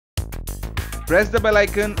press the bell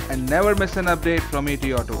icon and never miss an update from ET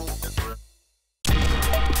Auto.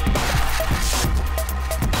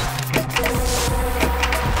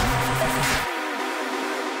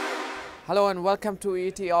 Hello and welcome to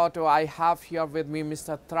ET Auto. I have here with me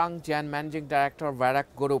Mr. Tarang Jain, Managing Director of Varroc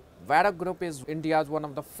Group. Varroc Group is India's one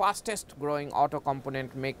of the fastest growing auto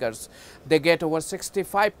component makers. They get over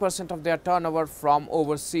 65% of their turnover from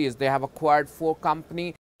overseas. They have acquired 4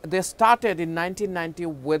 companies. They started in 1990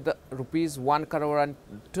 with rupees 1 crore and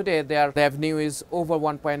today their revenue is over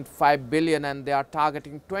 1.5 billion and they are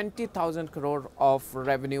targeting 20,000 crore of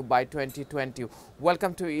revenue by 2020.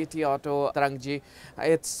 Welcome to ET Auto, Tarang ji.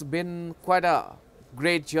 It's been quite a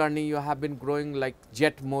great journey. You have been growing like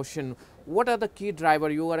jet motion. What are the key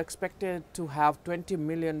drivers? You are expected to have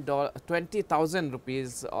 $20,000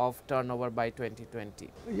 rupees of turnover by 2020.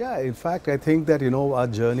 Yeah, in fact, I think that, our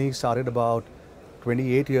journey started about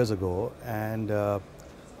 28 years ago, and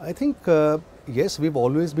I think, yes, we've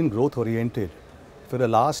always been growth oriented. For the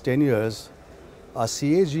last 10 years, our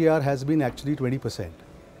CAGR has been actually 20%.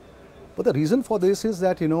 But the reason for this is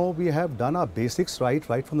that, we have done our basics right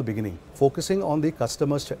from the beginning, focusing on the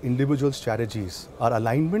customer's individual strategies. Our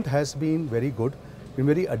alignment has been very good, been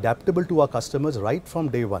very adaptable to our customers right from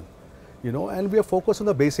day one, and we are focused on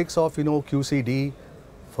the basics of, QCD,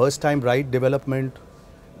 first time right development,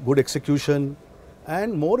 good execution,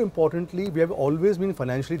 and more importantly, we have always been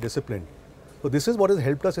financially disciplined. So this is what has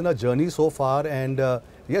helped us in our journey so far, and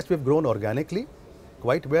yes, we have grown organically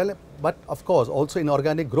quite well, but of course also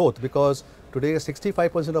inorganic growth, because today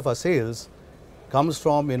 65% of our sales comes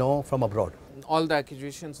from, from abroad. All the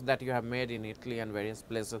acquisitions that you have made in Italy and various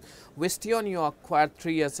places. Visteon you acquired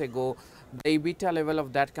 3 years ago. The EBITDA level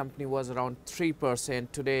of that company was around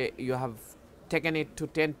 3%. Today you have taken it to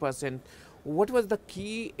 10%. What was the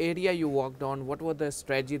key area you worked on? What was the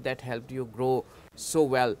strategy that helped you grow so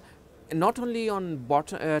well? Not only on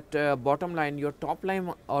bottom line, your top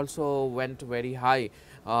line also went very high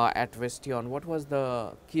at Visteon. What was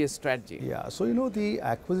the key strategy? Yeah, so the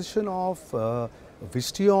acquisition of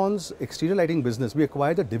Visteon's exterior lighting business, we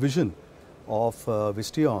acquired a division of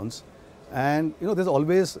Visteon's, and there was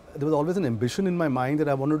always an ambition in my mind that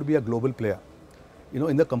I wanted to be a global player,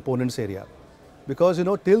 in the components area. Because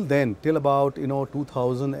till then, till about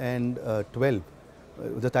 2012,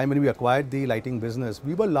 the time when we acquired the lighting business,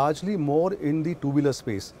 we were largely more in the two-wheeler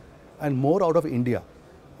space and more out of India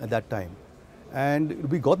at that time. And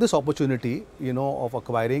we got this opportunity, of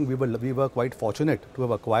acquiring. We were quite fortunate to have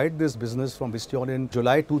acquired this business from Visteon in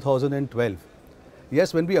July 2012.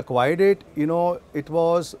 Yes, when we acquired it, it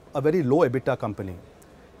was a very low EBITDA company.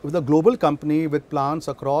 It was a global company with plants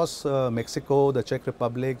across Mexico, the Czech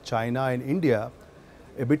Republic, China and India.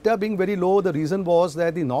 EBITDA being very low, the reason was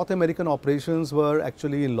that the North American operations were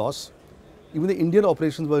actually in loss. Even the Indian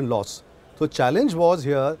operations were in loss. So challenge was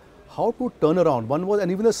here how to turn around. One was,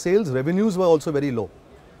 and even the sales revenues were also very low.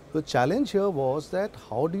 The challenge here was that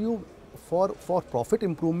how do you, for profit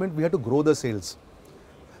improvement, we had to grow the sales.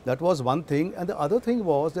 That was one thing. And the other thing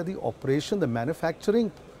was that the operation, the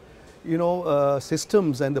manufacturing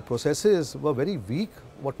systems and the processes were very weak,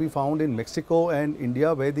 what we found in Mexico and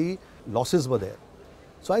India, where the losses were there.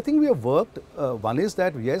 So I think we have worked, one is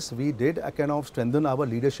that yes, we did kind of strengthen our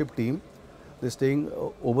leadership team, this thing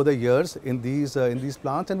over the years in these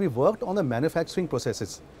plants, and we worked on the manufacturing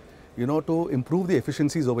processes, to improve the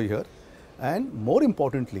efficiencies over here. And more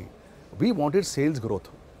importantly, we wanted sales growth,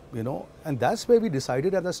 and that's where we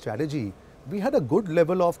decided as a strategy. We had a good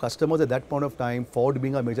level of customers at that point of time, Ford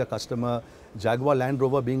being a major customer, Jaguar Land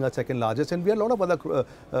Rover being our second largest, and we had a lot of other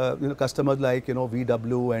customers like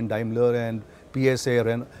VW and Daimler and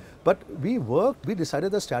PSA. But we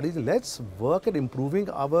decided the strategy, let's work at improving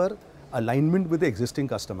our alignment with the existing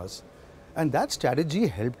customers. And that strategy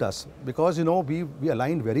helped us because we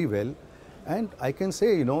aligned very well. And I can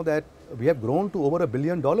say that we have grown to over $1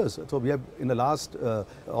 billion. So we have, in the last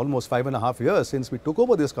almost 5.5 years since we took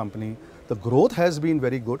over this company, the growth has been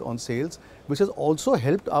very good on sales, which has also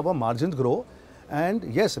helped our margins grow. And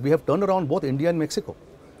yes, we have turned around both India and Mexico.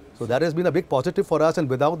 So that has been a big positive for us, and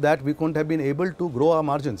without that we couldn't have been able to grow our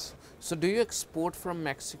margins. So do you export from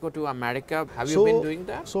Mexico to America? Have you been doing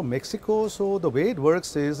that? So Mexico, the way it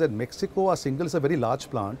works is that Mexico, our single is a very large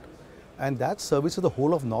plant, and that services the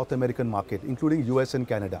whole of North American market, including US and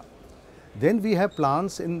Canada. Then we have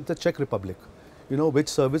plants in the Czech Republic, which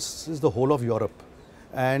services the whole of Europe.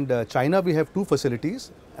 And China, we have 2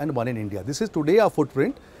 facilities and 1 in India. This is today our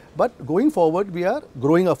footprint, but going forward, we are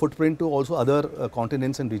growing our footprint to also other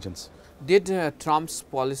continents and regions. Did Trump's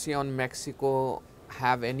policy on Mexico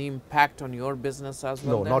have any impact on your business as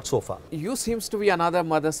well? No, not so far. You seems to be another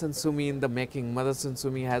Motherson Sumi in the making. Motherson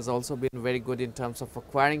Sumi has also been very good in terms of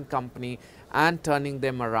acquiring company and turning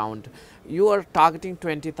them around. You are targeting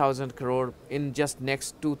 20,000 crore in just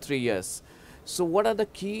next 2-3 years. So what are the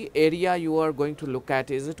key area you are going to look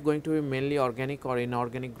at? Is it going to be mainly organic or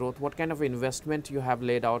inorganic growth? What kind of investment you have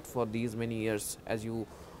laid out for these many years as you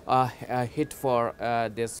hit for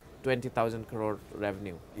this 20,000 crore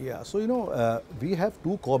revenue? Yeah, so we have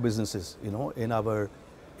two core businesses, in our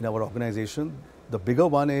organization. The bigger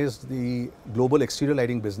one is the global exterior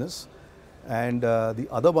lighting business, and the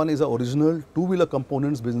other one is the original two-wheeler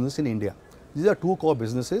components business in India. These are two core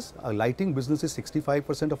businesses. Our lighting business is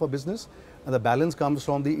 65% of our business, and the balance comes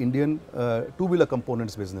from the Indian two-wheeler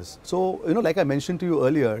components business. So, like I mentioned to you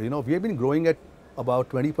earlier, we have been growing at about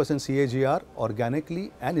 20% CAGR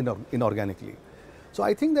organically and inorganically. So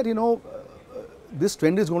I think that, this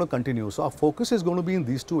trend is going to continue. So our focus is going to be in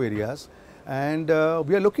these two areas, and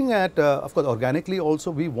we are looking at, of course, organically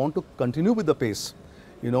also we want to continue with the pace,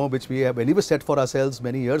 which we have anyway set for ourselves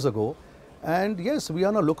many years ago. And yes, we are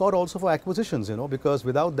on a lookout also for acquisitions, because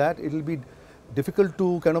without that it will be difficult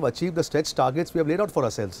to kind of achieve the stretch targets we have laid out for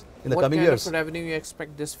ourselves in the coming years. What kind of revenue you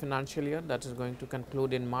expect this financial year that is going to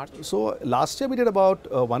conclude in March? So last year we did about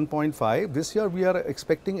 1.5. This year we are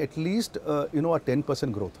expecting at least a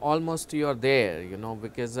 10% growth. Almost you are there,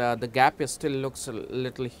 because the gap still looks a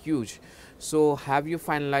little huge. So have you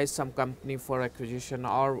finalized some company for acquisition,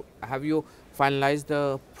 or have you finalized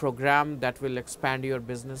the program that will expand your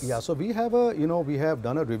business? Yeah, so we have we have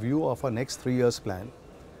done a review of our next 3 years plan.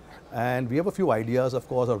 And we have a few ideas, of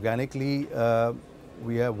course. Organically,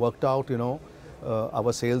 we have worked out,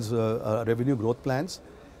 our sales revenue growth plans.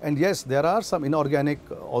 And yes, there are some inorganic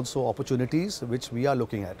also opportunities which we are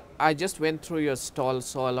looking at. I just went through your stall,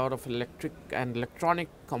 saw a lot of electric and electronic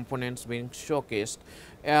components being showcased.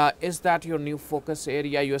 Is that your new focus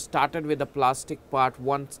area? You started with the plastic part,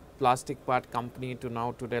 one plastic part company, to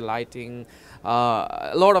now today lighting,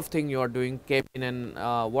 a lot of things you are doing, cabin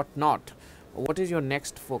and whatnot. What is your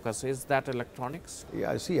next focus? Is that electronics?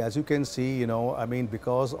 Yeah, see, as you can see,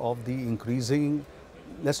 because of the increasing,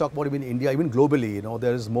 let's talk about even India, even globally,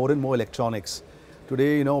 there is more and more electronics.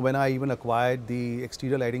 Today, when I even acquired the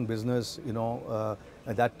exterior lighting business,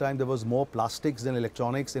 at that time there was more plastics than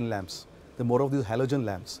electronics in lamps. There more of these halogen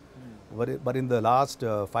lamps. But in the last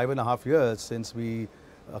 5.5 years since we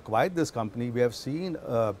acquired this company, we have seen,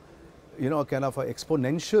 kind of an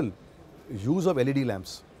exponential use of LED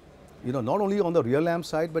lamps. Not only on the rear lamp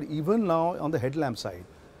side, but even now on the headlamp side.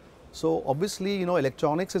 So obviously,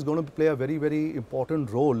 electronics is going to play a very, very important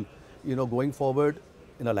role, going forward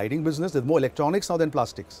in a lighting business. There's more electronics now than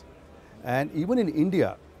plastics. And even in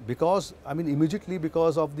India, because, immediately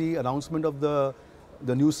because of the announcement of the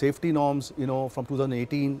new safety norms, from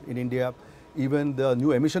 2018 in India, even the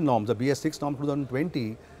new emission norms, the BS6 norm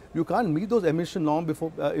 2020, you can't meet those emission norms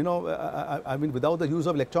before, without the use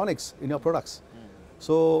of electronics in your products.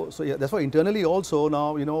 So yeah, that's why internally also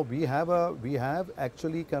now, we have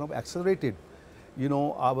actually kind of accelerated,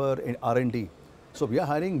 our R&D. So we are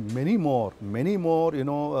hiring many more,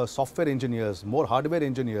 software engineers, more hardware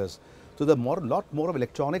engineers. So there's lot more of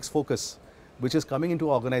electronics focus, which is coming into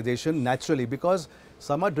our organization naturally, because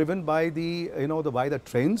some are driven by the, by the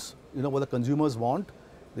trends, what the consumers want.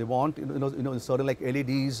 They want, certain like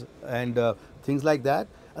LEDs and things like that.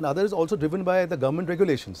 And others also driven by the government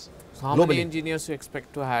regulations. So how many engineers you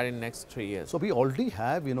expect to hire in next 3 years? So we already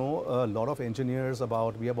have, a lot of engineers.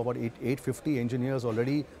 We have about 850 engineers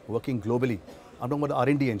already working globally. I'm talking about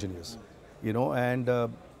R&D engineers, and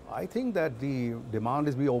I think that the demand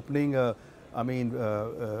is opening, a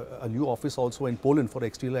new office also in Poland for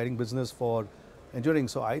exterior lighting business for engineering.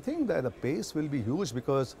 So I think that the pace will be huge,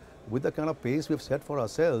 because with the kind of pace we've set for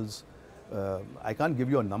ourselves, I can't give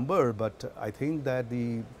you a number, but I think that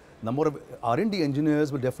the number of R&D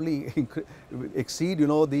engineers will definitely exceed,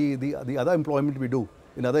 the other employment we do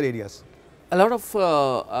in other areas. A lot of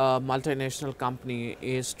multinational company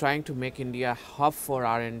is trying to make India a hub for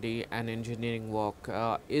R&D and engineering work.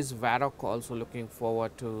 Is Varroc also looking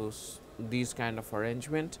forward to these kind of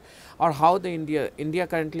arrangement, or how the India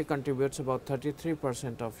currently contributes about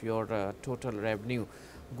 33% of your total revenue?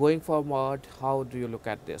 Going forward, how do you look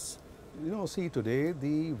at this? See, today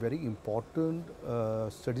the very important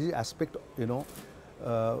strategic aspect,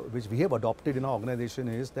 which we have adopted in our organization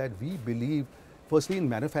is that we believe, firstly, in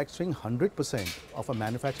manufacturing 100% of our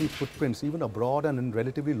manufacturing footprints, even abroad and in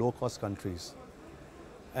relatively low-cost countries,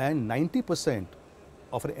 and 90%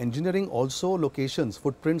 of our engineering also locations,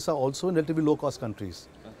 footprints are also in relatively low-cost countries.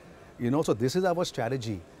 So this is our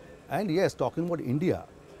strategy. And yes, talking about India,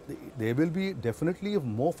 There will be definitely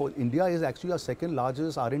more. For India is actually our second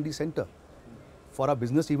largest R&D center for our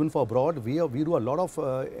business, even for abroad. We do a lot of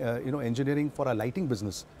engineering for our lighting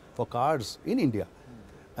business for cars in India,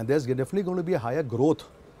 and there's definitely going to be a higher growth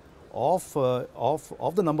of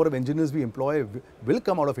the number of engineers we employ will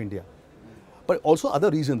come out of India, but also other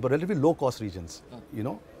regions, but relatively low cost regions,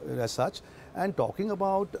 as such. And talking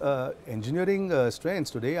about engineering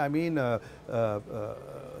strengths today, I mean, a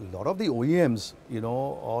lot of the OEMs,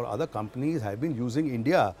 or other companies have been using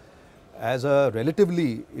India as a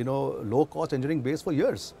relatively, low cost engineering base for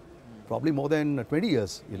years, probably more than 20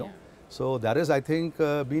 years, So that is, I think,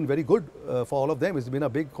 been very good for all of them. It's been a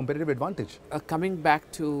big competitive advantage. Coming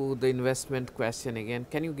back to the investment question again,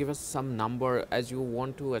 can you give us some number as you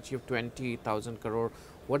want to achieve 20,000 crore?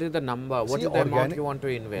 What is the number? What is the amount you want to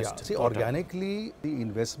invest? Yeah, see, organically, the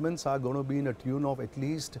investments are going to be in a tune of at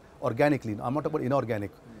least organically. I'm not talking about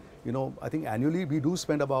inorganic. I think annually we do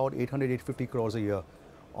spend about 800-850 crores a year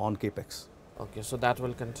on capex. Okay, so that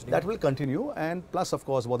will continue. That will continue, and plus, of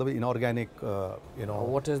course, whatever inorganic,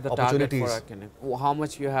 what is the target for organic? How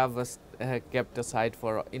much you have kept aside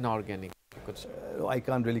for inorganic? I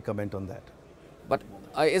can't really comment on that. But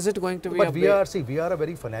is it going to be? But we are a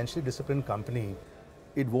very financially disciplined company.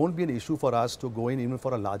 It won't be an issue for us to go in even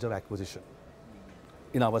for a larger acquisition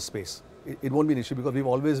in our space. It won't be an issue because we've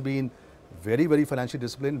always been very, very financially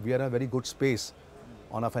disciplined. We are in a very good space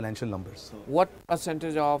on our financial numbers. What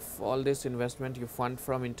percentage of all this investment you fund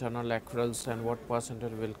from internal accruals and what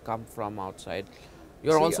percentage will come from outside?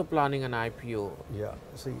 You're also planning an IPO. Yeah,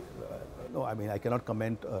 no, I mean, I cannot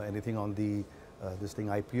comment anything on the this thing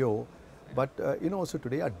IPO, but so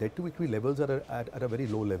today our debt to equity levels are at a very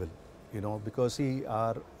low level, because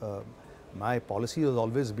my policy has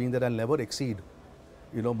always been that I'll never exceed,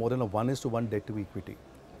 more than a 1:1 debt to equity.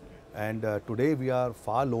 And today we are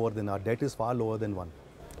far lower than, our debt is far lower than 1.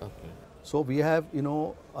 Okay. So we have,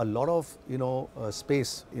 a lot of,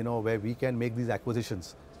 space, where we can make these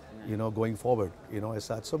acquisitions, going forward, as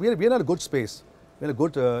such. So we are in a good space. We're in a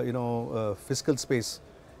good, fiscal space,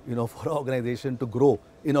 for our organization to grow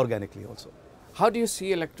inorganically also. How do you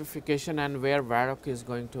see electrification and where Varroc is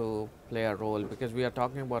going to play a role? Because we are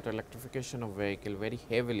talking about electrification of vehicle very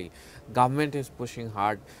heavily. Government is pushing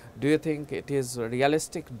hard. Do you think it is a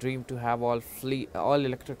realistic dream to have all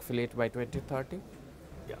electric fleet by 2030?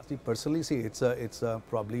 Yeah, personally, it's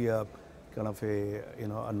probably a kind of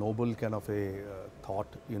a noble kind of a thought,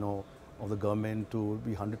 of the government to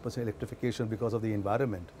be 100% electrification because of the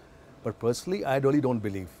environment. But personally, I really don't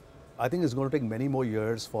believe. I think it's going to take many more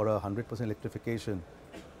years for 100% electrification.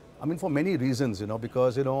 I mean, for many reasons,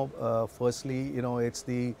 because, firstly, it's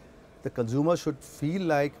the consumer should feel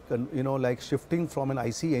like, like shifting from an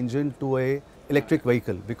IC engine to a electric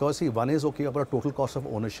vehicle. Because, see, one is okay about total cost of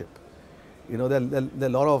ownership. There are a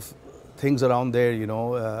lot of things around there,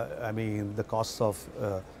 I mean, the costs of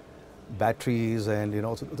batteries and,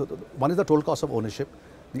 so one is the total cost of ownership.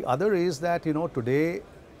 The other is that, today,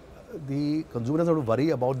 the consumer doesn't have to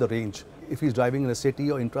worry about the range. If he's driving in a city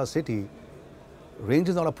or intra-city, range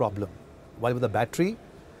is not a problem. While with the battery,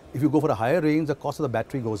 if you go for a higher range, the cost of the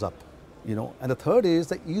battery goes up. And the third is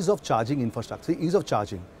the ease of charging infrastructure, the ease of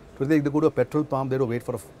charging. Today, they go to a petrol pump, they don't wait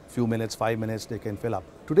for a few minutes, 5 minutes, they can fill up.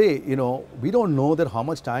 Today, we don't know that how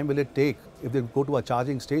much time will it take if they go to a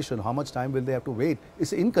charging station, how much time will they have to wait.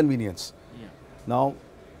 It's an inconvenience. Yeah. Now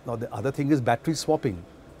the other thing is battery swapping.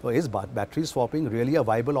 So is battery swapping really a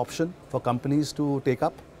viable option for companies to take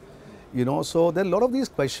up? So there are a lot of these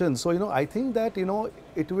questions. So, I think that,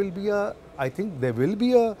 it will be I think there will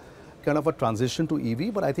be a kind of a transition to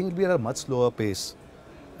EV, but I think it will be at a much slower pace.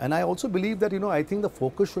 And I also believe that, I think the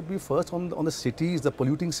focus should be first on the cities, the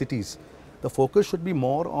polluting cities. The focus should be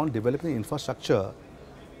more on developing infrastructure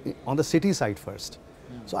on the city side first.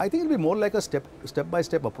 So I think it will be more like a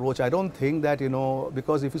step-by-step approach. I don't think that,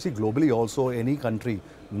 because if you see globally also, any country,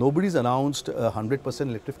 nobody's announced 100%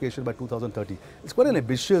 electrification by 2030. It's quite an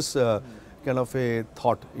ambitious kind of a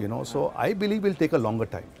thought, So I believe it will take a longer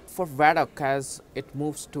time. For Varroc, as it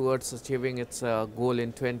moves towards achieving its goal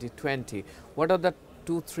in 2020, what are the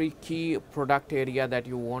 2-3 key product area that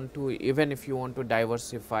you want to, even if you want to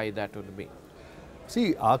diversify, that would be?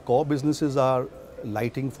 See, our core businesses are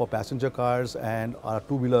lighting for passenger cars and our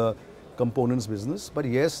two-wheeler components business. But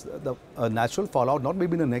yes, the natural fallout, not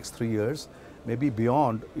maybe in the next 3 years, maybe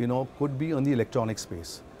beyond, could be on the electronic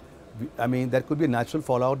space. I mean, that could be a natural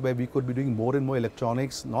fallout where we could be doing more and more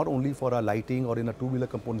electronics, not only for our lighting or in a two-wheeler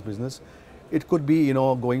components business. It could be,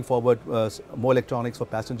 going forward, more electronics for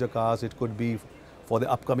passenger cars. It could be for the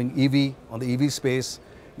upcoming EV, on the EV space.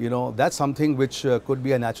 That's something which could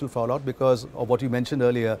be a natural fallout because of what you mentioned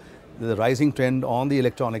earlier. There's a rising trend on the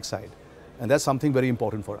electronic side. And that's something very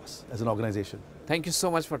important for us as an organization. Thank you so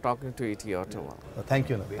much for talking to ET Auto. Thank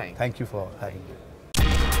you, Nadeem. Thank you. Thank you for having me.